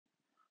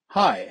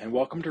Hi, and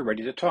welcome to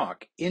Ready to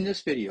Talk. In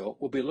this video,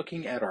 we'll be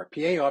looking at our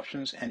PA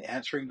options and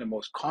answering the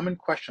most common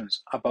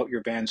questions about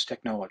your van's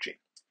technology.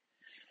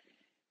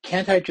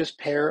 Can't I just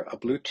pair a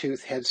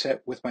Bluetooth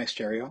headset with my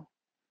stereo?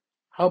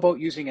 How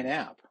about using an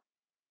app?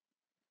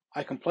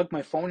 I can plug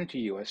my phone into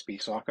a USB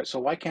socket, so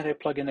why can't I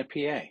plug in a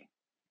PA?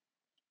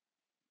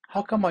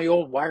 How come my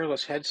old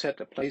wireless headset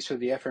that plays through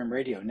the FM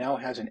radio now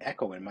has an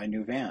echo in my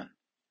new van?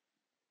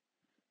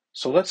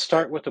 So let's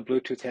start with the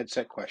Bluetooth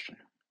headset question.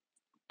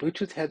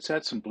 Bluetooth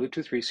headsets and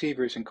Bluetooth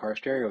receivers in car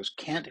stereos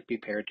can't be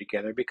paired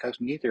together because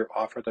neither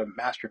offer the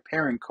master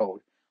pairing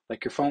code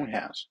like your phone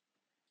has.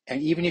 And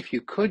even if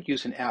you could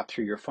use an app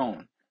through your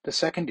phone, the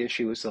second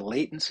issue is the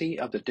latency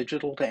of the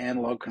digital to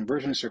analog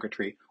conversion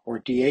circuitry, or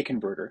DA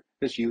converter,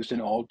 that's used in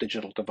all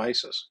digital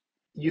devices.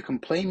 You can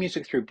play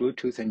music through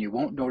Bluetooth and you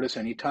won't notice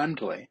any time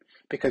delay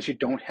because you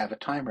don't have a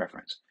time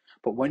reference.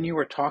 But when you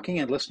are talking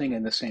and listening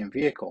in the same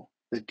vehicle,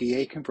 the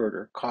DA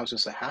converter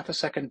causes a half a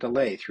second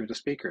delay through the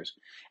speakers,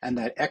 and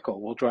that echo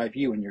will drive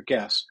you and your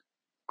guests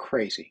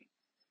crazy.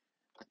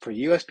 For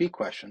USB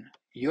question,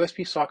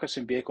 USB sockets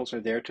in vehicles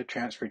are there to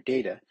transfer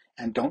data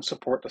and don't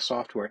support the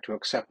software to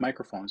accept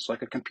microphones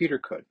like a computer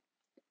could.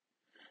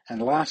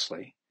 And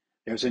lastly,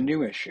 there's a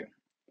new issue.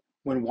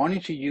 When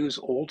wanting to use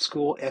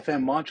old-school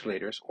FM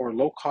modulators or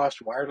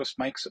low-cost wireless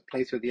mics that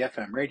play through the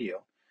FM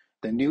radio,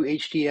 the new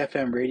HD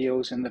FM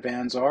radios in the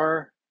vans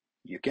are,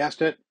 you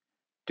guessed it,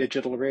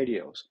 digital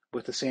radios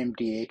with the same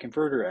DA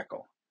converter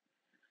echo.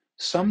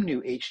 Some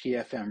new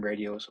HD FM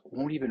radios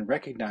won't even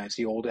recognize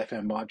the old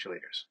FM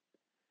modulators.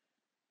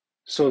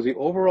 So the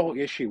overall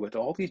issue with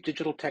all these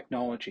digital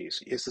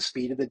technologies is the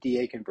speed of the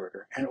DA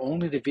converter, and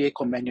only the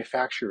vehicle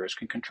manufacturers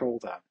can control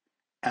that,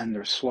 and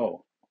they're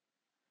slow.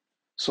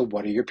 So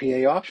what are your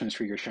PA options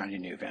for your shiny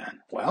new van?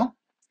 Well,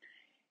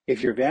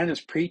 if your van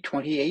is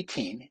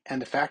pre-2018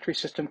 and the factory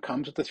system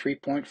comes with a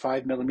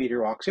 3.5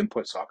 millimeter aux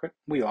input socket,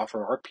 we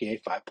offer our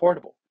PA5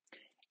 Portable.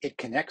 It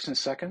connects in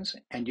seconds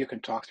and you can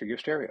talk through your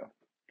stereo.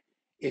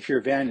 If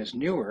your van is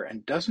newer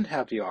and doesn't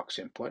have the aux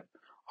input,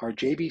 our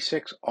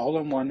JB6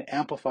 all-in-one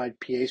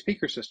amplified PA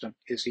speaker system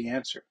is the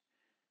answer.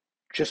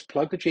 Just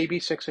plug the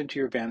JB6 into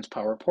your van's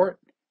power port,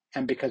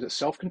 and because it's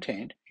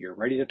self-contained, you're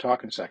ready to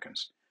talk in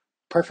seconds.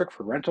 Perfect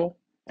for rental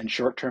and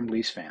short-term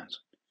lease vans.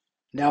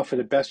 Now for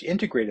the best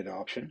integrated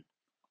option,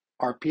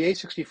 our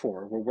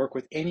PA64 will work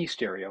with any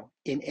stereo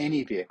in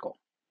any vehicle.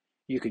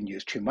 You can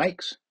use two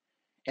mics,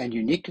 and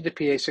unique to the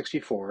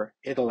PA64,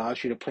 it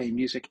allows you to play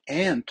music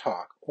and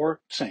talk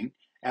or sing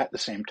at the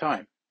same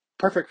time.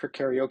 Perfect for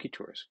karaoke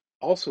tours.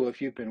 Also,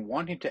 if you've been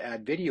wanting to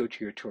add video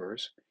to your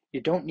tours, you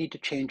don't need to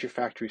change your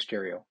factory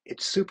stereo.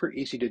 It's super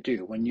easy to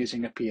do when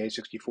using a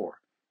PA64.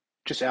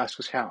 Just ask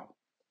us how.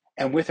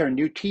 And with our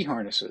new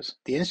T-harnesses,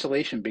 the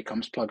installation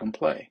becomes plug and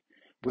play,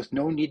 with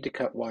no need to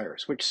cut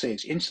wires, which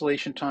saves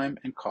installation time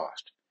and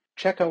cost.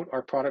 Check out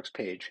our products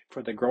page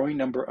for the growing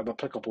number of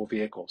applicable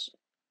vehicles.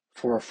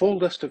 For a full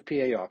list of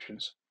PA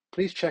options,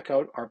 please check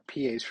out our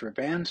PAs for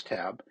Vans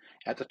tab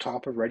at the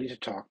top of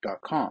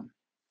readytotalk.com.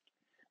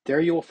 There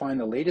you will find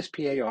the latest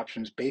PA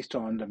options based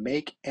on the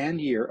make and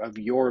year of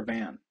your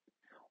van.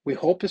 We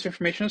hope this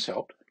information has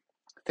helped.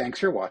 Thanks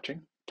for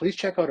watching. Please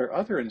check out our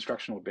other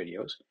instructional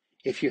videos.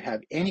 If you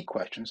have any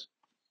questions,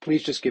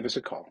 please just give us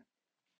a call.